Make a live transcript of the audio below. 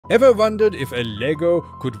Ever wondered if a Lego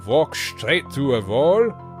could walk straight through a wall?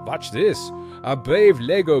 Watch this. A brave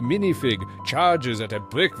Lego minifig charges at a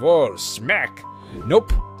brick wall. Smack!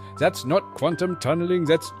 Nope, that's not quantum tunneling,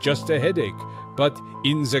 that's just a headache. But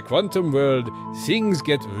in the quantum world, things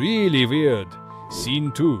get really weird.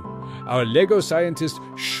 Scene 2. Our Lego scientist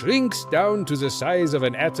shrinks down to the size of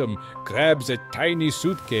an atom, grabs a tiny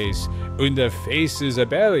suitcase, and faces a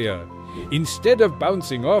barrier. Instead of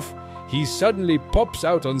bouncing off, he suddenly pops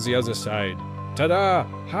out on the other side. Ta-da!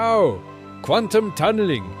 How? Quantum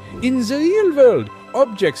tunneling. In the real world,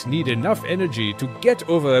 objects need enough energy to get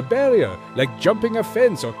over a barrier, like jumping a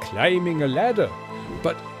fence or climbing a ladder.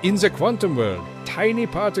 But in the quantum world, tiny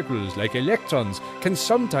particles like electrons can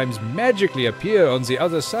sometimes magically appear on the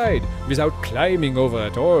other side without climbing over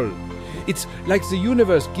at all. It's like the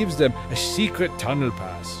universe gives them a secret tunnel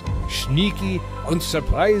pass. Sneaky and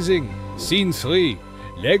surprising. Scene 3.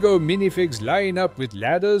 Lego minifigs line up with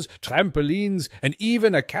ladders, trampolines, and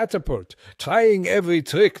even a catapult, trying every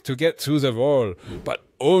trick to get through the wall. But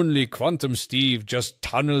only Quantum Steve just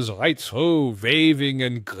tunnels right through, waving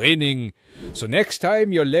and grinning. So next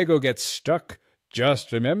time your Lego gets stuck,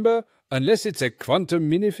 just remember, unless it's a quantum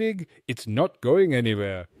minifig, it's not going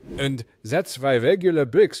anywhere. And that's why regular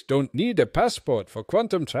bricks don't need a passport for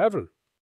quantum travel.